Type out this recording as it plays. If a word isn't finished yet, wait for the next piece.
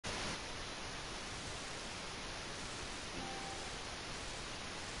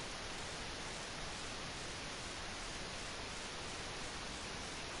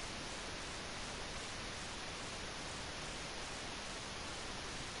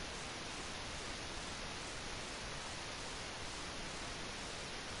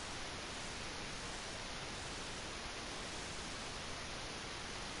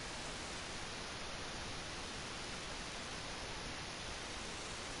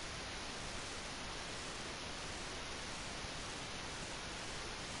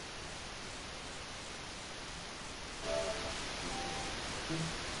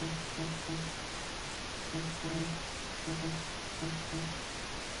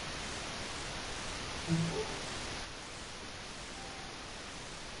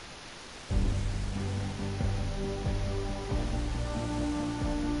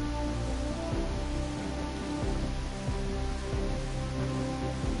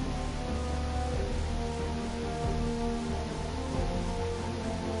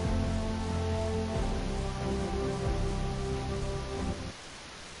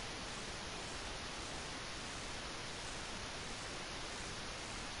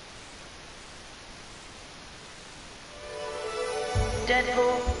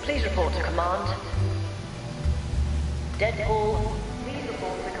Deadpool, please report to command. Deadpool, please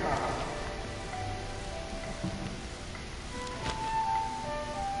report to command.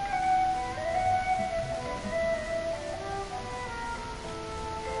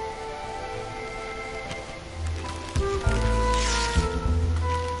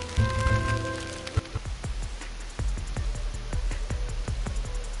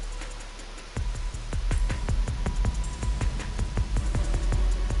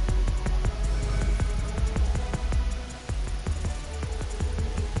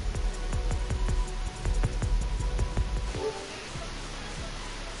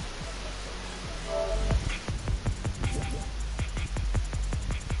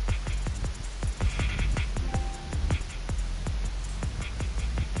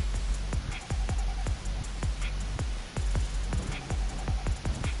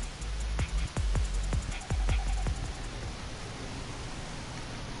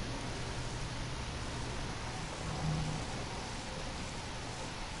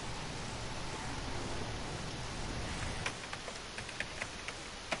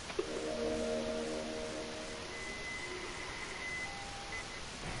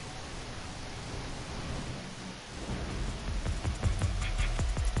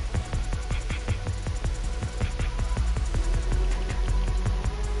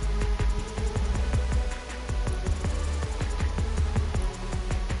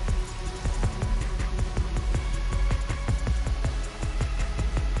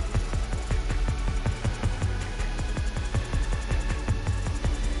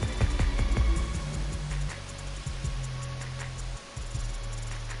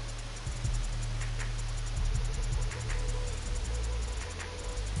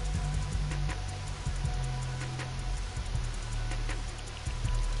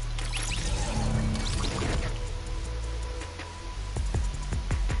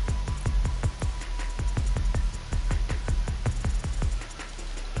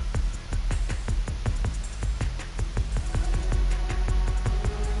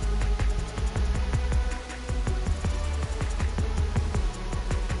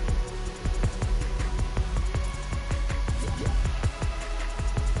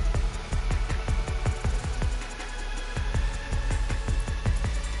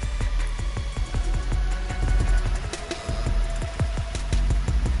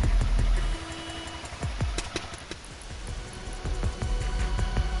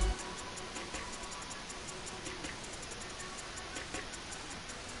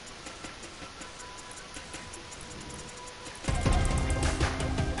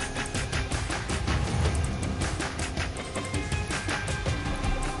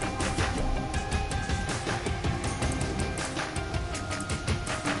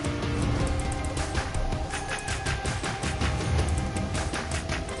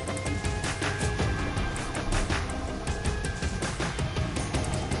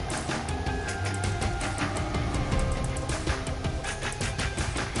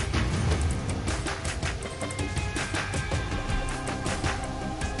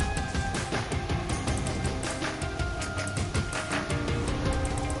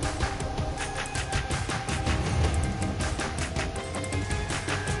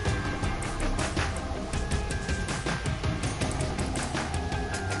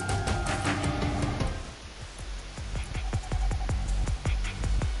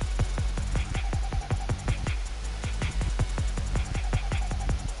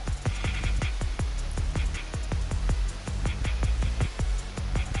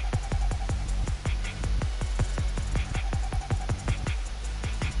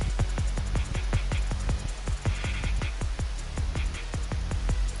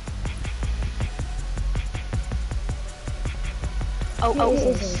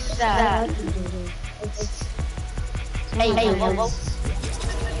 Oh, sad. Hey, whoa.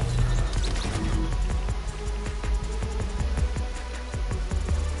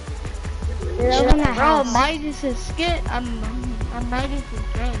 Bro, Midas is skit. I'm Midas is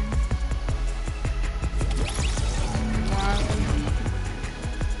game.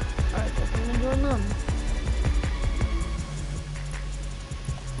 Alright, that's what I'm doing now.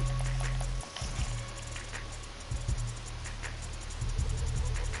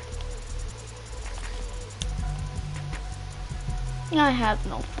 I have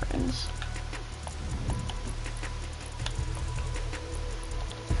no friends.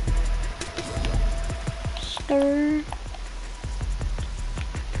 Stir.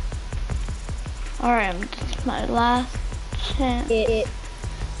 Alright, this is my last chance.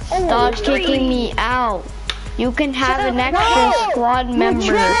 Stop kicking me out. You can have an extra squad member.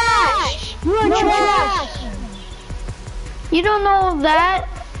 You're trash. You don't know that?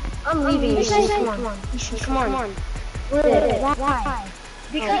 I'm leaving. Come on. Why?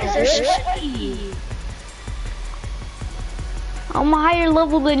 Because they're sweaty. I'm a higher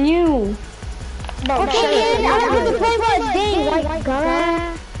level than you. Okay, I'm gonna play what game? White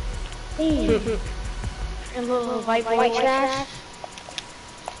grass. A little white trash.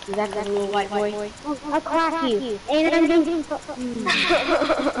 Exactly, little white boy. I'll crack you. And I'm doing.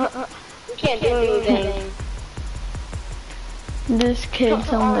 You can't do anything. This kid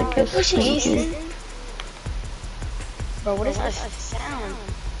sounds like a sneaky. Bro, what is that sound?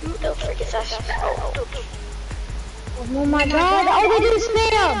 Don't forget that sound. Oh my god, all they do is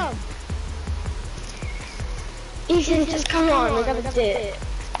spam! Ethan, just come on, we gotta do it.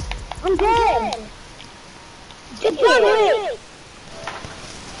 I'm dead! It's John Wick!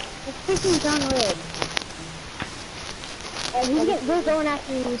 It's freaking John Wick. We're going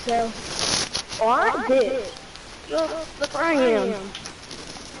after you, so. Oh, I did. Look where I am.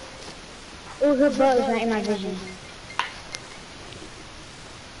 Oh, her butt is right in my vision.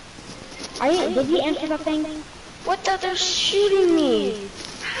 Did you answer that thing? What the? They're shooting me!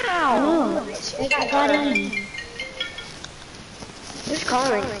 How? No. I got in. Who's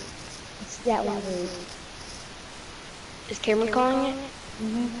calling? It's that one. Is Cameron calling it?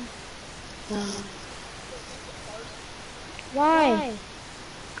 Mm-hmm. Why?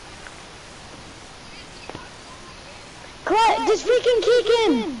 Just freaking kick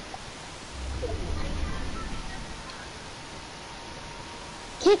him!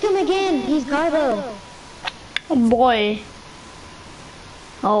 Kick him again! He's Garbo! Oh boy.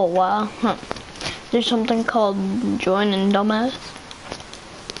 Oh wow. Huh. There's something called joining dumbass.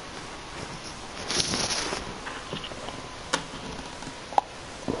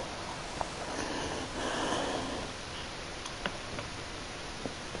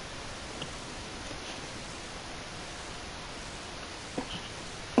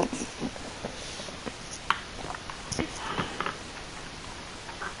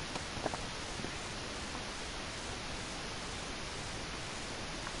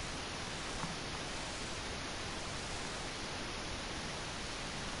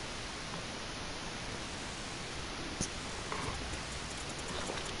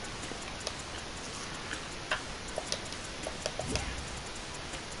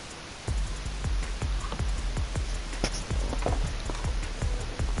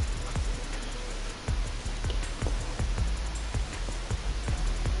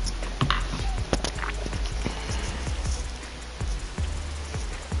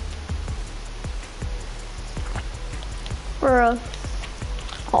 Bruh,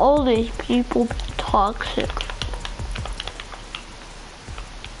 all these people be toxic.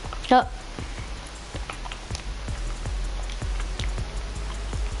 Yep.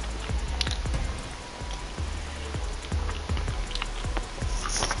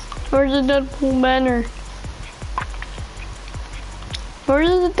 Where's the Deadpool banner? Where's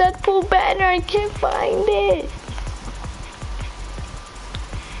the Deadpool banner? I can't find it.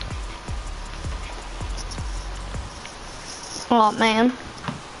 Oh man.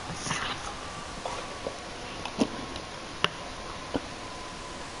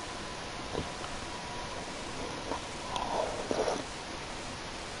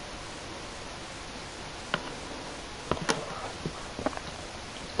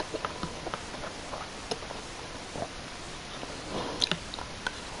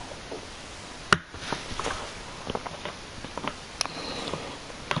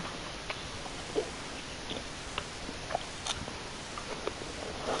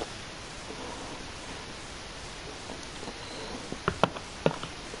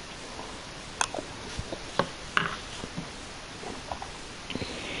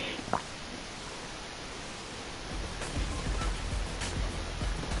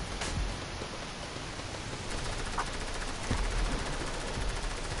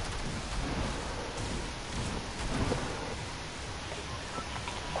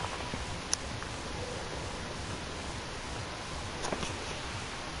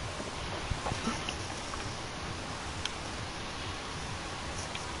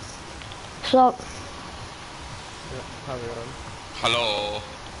 What's up? Hello.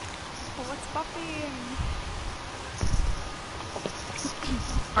 Oh, what's popping?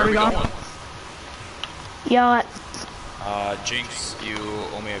 Are we going? Yacht. Jinx, you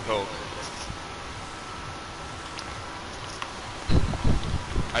owe me a Coke.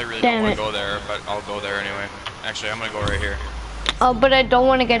 I really don't Damn want it. to go there, but I'll go there anyway. Actually, I'm gonna go right here. Oh, but I don't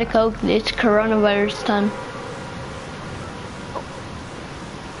want to get a Coke. It's coronavirus time.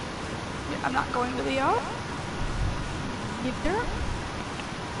 Yeah, I'm not going to the yacht. Either.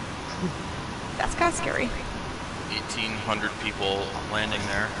 That's kind of scary. 1,800 people landing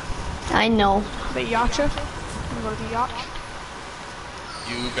there. I know. The yacha. I'm gonna go to the yacht.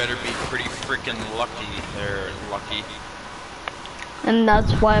 You better be pretty freaking lucky there, Lucky. And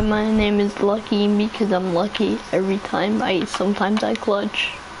that's why my name is Lucky, because I'm lucky every time. Sometimes I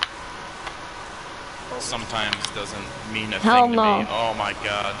clutch. Sometimes doesn't mean a Hell thing to no. me. Oh my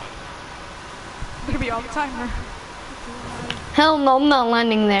god. Gonna be all the time, or? Hell no, I'm not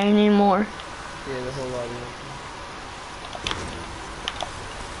landing there anymore. Yeah, the whole lot of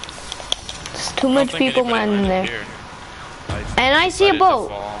It's too I don't much think people anybody landing landed there. here. And I see a Decided to boat.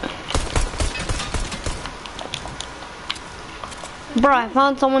 fall. Bro, I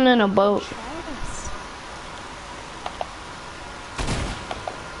found someone in a boat.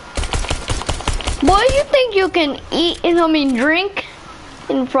 Boy, you think you can drink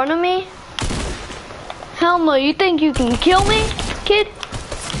in front of me? Hell no, you think you can kill me, kid?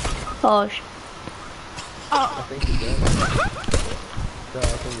 Oh, I think he did. No, I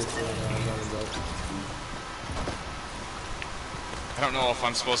think it's not I don't know if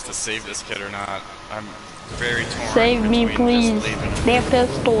I'm supposed to save this kid or not. I'm very torn. save me, between just please. leaving. They have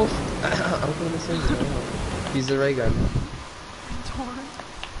pistols. I'm gonna save him. He's the ray gun.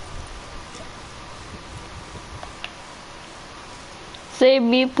 Save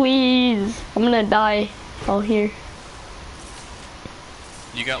me, please. I'm gonna die. Oh, here.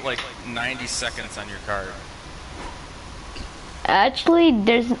 You got like 90 seconds on your card. Actually,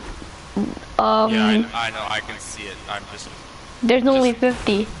 there's Yeah, I know, I can see it. I'm just... there's only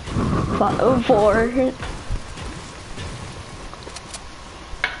 50. 4.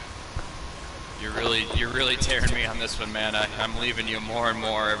 You're really tearing me on this one, man. I'm leaving you more and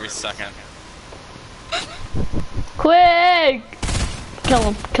more every second. Quick!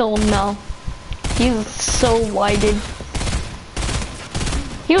 Kill him now. He's so whited.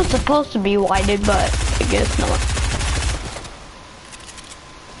 He was supposed to be whited, but I guess not.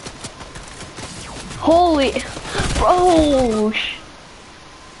 Holy, bro!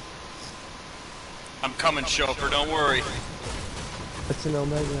 I'm coming, chauffeur, don't worry. It's an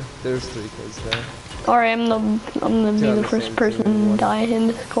Omega. There's 3 kids there. Alright, I'm gonna be the first person to die in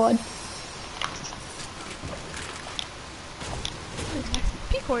the squad.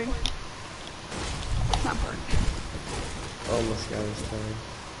 P-coin. Not important. Almost got his time.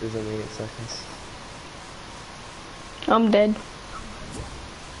 There's only 8 seconds. I'm dead.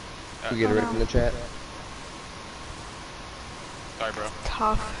 We get it right in the chat. Sorry, bro.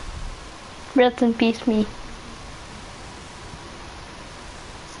 Tough. Rest in peace, me.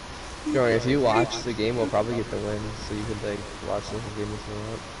 Joey, if you watch the game, we'll probably get the win, so you could like watch the whole game if you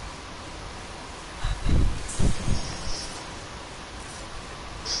want.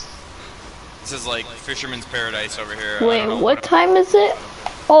 This is like Fisherman's Paradise over here. I don't Wait, know what time is it?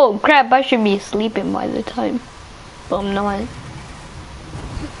 Oh crap, I should be sleeping by the time. But I'm not.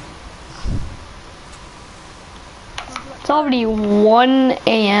 It's already 1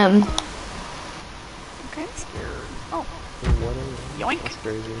 a.m. Okay. Oh, What yoink. That's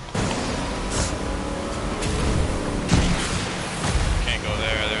crazy. Can't go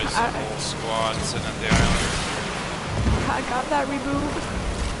there. There's a whole squad sitting at the island. I got that reboot.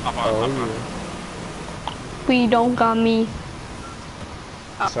 Hop on, hop on. We don't got me.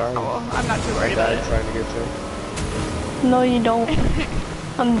 Sorry. Oh, well, I'm not too I worried about died it. trying to get you. No, you don't.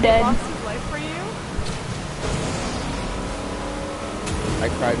 I'm dead. Lost his life for you? I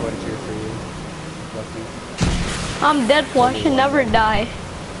cried 1 tear for you. Lucky. I'm dead, so I should never die.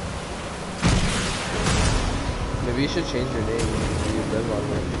 Maybe you should change your name so you live on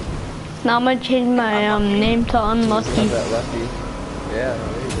there. Now I'm gonna change my name to Not Unlucky. that lucky. Yeah,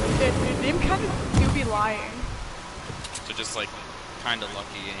 there you go. Your name kind of do be lying. So just like kinda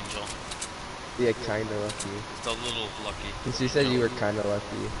lucky, Angel. Yeah, kinda lucky. Just a little lucky. Since you said you were kinda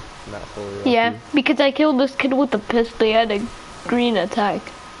lucky, not fully lucky. Yeah, because I killed this kid with a pistol. He had a green attack.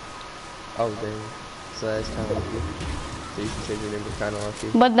 Oh, dang. So that's kinda lucky. So you should change your name to kinda lucky.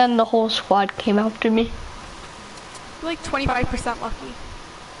 But then the whole squad came after me. You're like 25% lucky.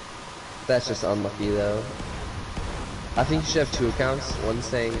 That's just unlucky though. I think you should have 2 accounts. One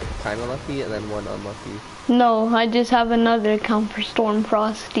saying kinda lucky and then one unlucky. No, I just have another account for Storm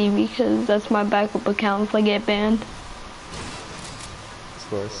Frosty because that's my backup account if I get banned. Of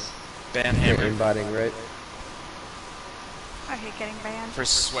course. Ban You're hammer. aimbotting, right? I hate getting banned. For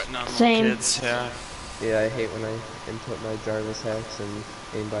sweating on little Same. kids, yeah. Yeah, I hate when I input my Jarvis hacks and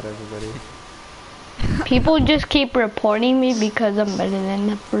aimbot everybody. People just keep reporting me because I'm better than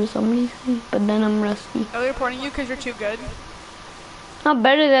them for some reason, but then I'm rusty. Are they reporting you because you're too good? I'm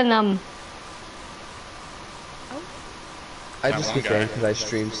better than them. I That just one get guy. banned because I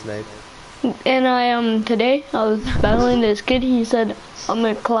stream snipe. And I today I was battling this kid. He said, "I'm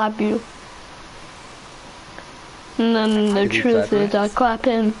gonna clap you." And then the Did you truth clap is, I clap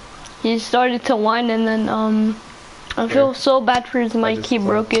him. He started to whine, and then I feel Here. so bad for his mic. just He clapped.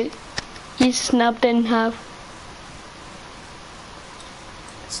 broke it. He snapped it in half.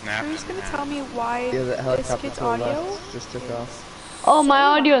 Snap. Who's gonna tell me why Yeah, the this helicopter kid's to the audio? left just took off. Oh, my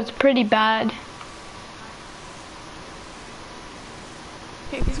audio is pretty bad.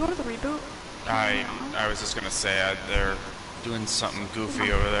 Hey, if he's going to the reboot, I was just gonna say they're doing something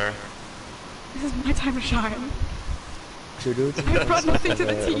goofy over there. this is my time to shine. Dude, I brought nothing to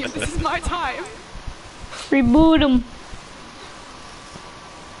the team. This is my time. Reboot him.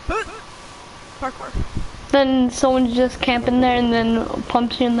 Parkour. Then someone's just camping there and then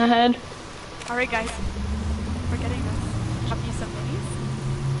pumps you in the head. All right, guys. We're getting this. Shop you some minis.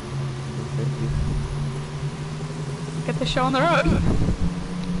 Get the show on the road.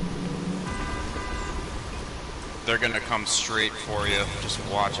 They're gonna come straight for you. Just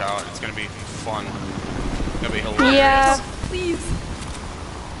watch out. It's gonna be fun. It'll be hilarious. Yeah. Please.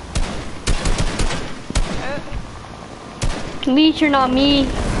 At least you're not me.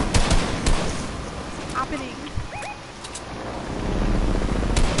 Happening.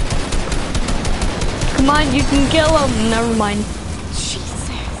 Come on, you can kill him. Never mind. Jesus.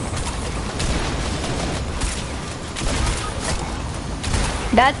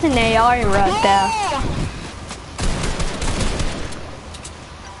 That's an AR right there.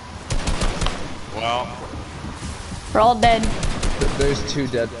 Well, We're all dead. There's 2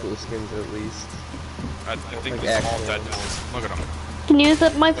 Deadpool skins at least. I think Like there's all actual Deadpools. Look at them. Can you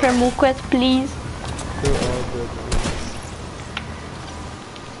accept my thermal quest, please? They're all Deadpools.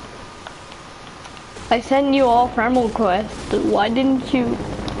 I sent you all thermal quests. Why didn't you?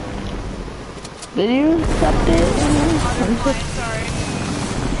 Did you accept it? Sorry.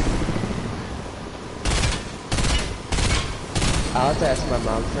 I'll have to ask my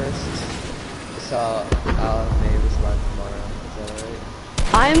mom first. So I'll may respond tomorrow. Is that alright?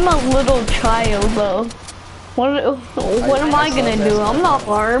 I'm a little child though. What am I gonna do? I'm not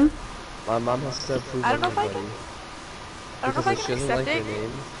harm. My mom has to approve I don't know of if I everybody. can. I don't know if I Because can she doesn't accept like it. your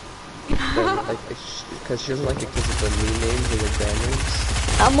name. Then, like, because she doesn't like it because of the new names and the grand names.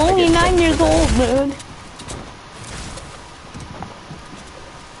 I'm only get 9 sent years for that. old, dude.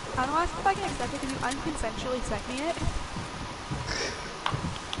 I don't know if I can accept it because you unconsensually sent me it.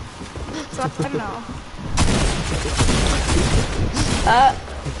 So I don't know.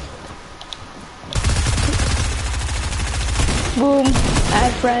 Boom.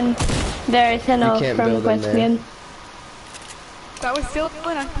 Add friend. There, I sent You a can't friend build in request there. again. That was still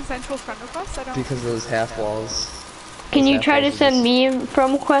an unconsensual friend request. I don't. Because of those half walls. Can Those you half try to walls are send just- me a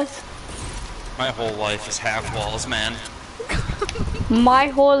friend request? My whole life is half walls, man. My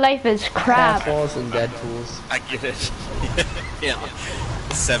whole life is crap. Half walls and Deadpools. I get it. Yeah.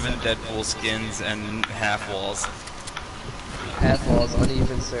 7 Deadpool skins and half walls. Half walls,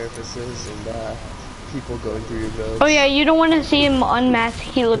 uneven surfaces, and people going through your builds. Oh yeah, you don't want to see him unmasked.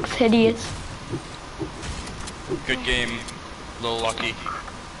 He looks hideous. Good game. Little lucky.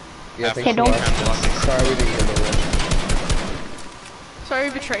 Yeah, Half thanks Hey, for don't- watching. Sorry we didn't get the win. Sorry,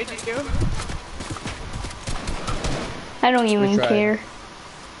 we betrayed you. I don't even tried. care.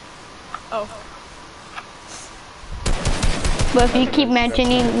 Oh. But if you keep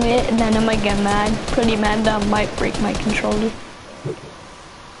mentioning it, then I might get mad. Pretty mad that I might break my controller.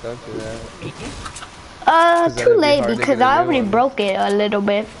 Don't do that. then Too it'd be late hard to because get a I new already one. broke it a little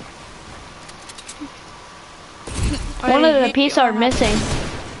bit. One of the pieces are missing.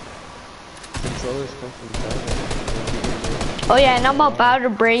 Controllers come from China. Oh yeah, and I'm about to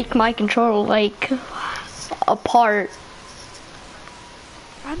break my controller like apart.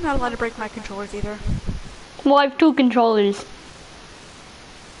 I'm not allowed to break my controllers either. Well, I have 2 controllers.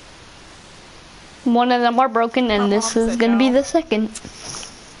 One of them are broken, My and this mom is said gonna be no. the second.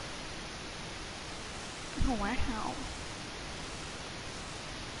 Oh wow.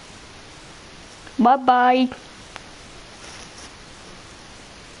 Bye bye.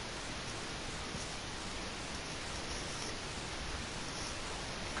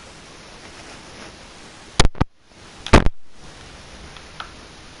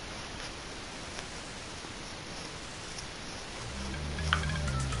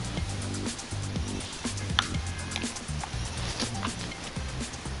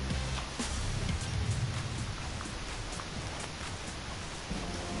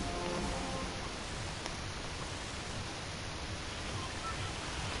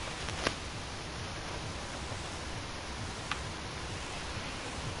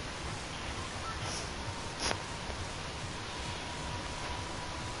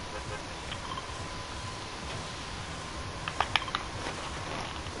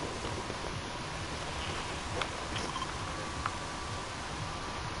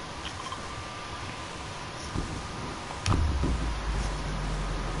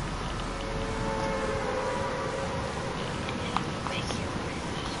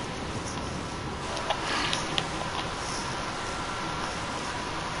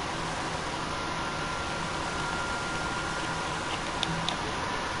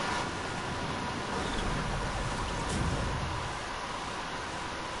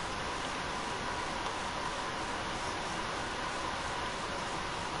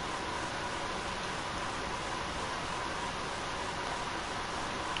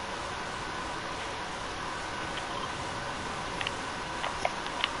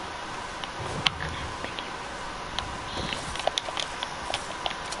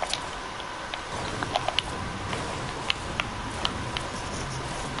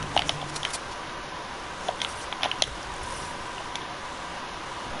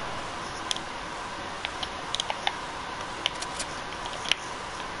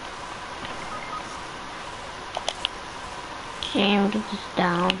 Jammed this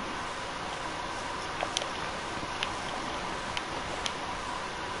down.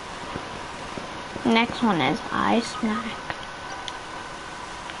 Next one is Ice Smack.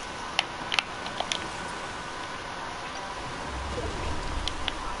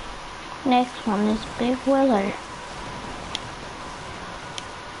 Next one is Big Willer.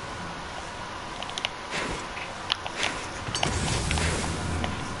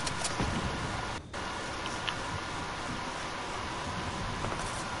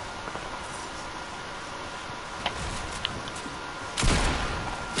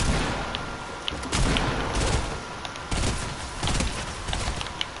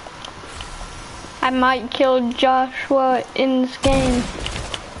 I might kill Joshua in this game.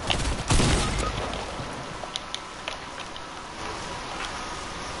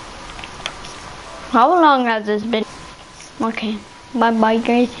 How long has this been? Okay. Bye bye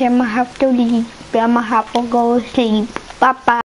guys. I'm gonna have to leave. I'm gonna have to go sleep. Bye bye.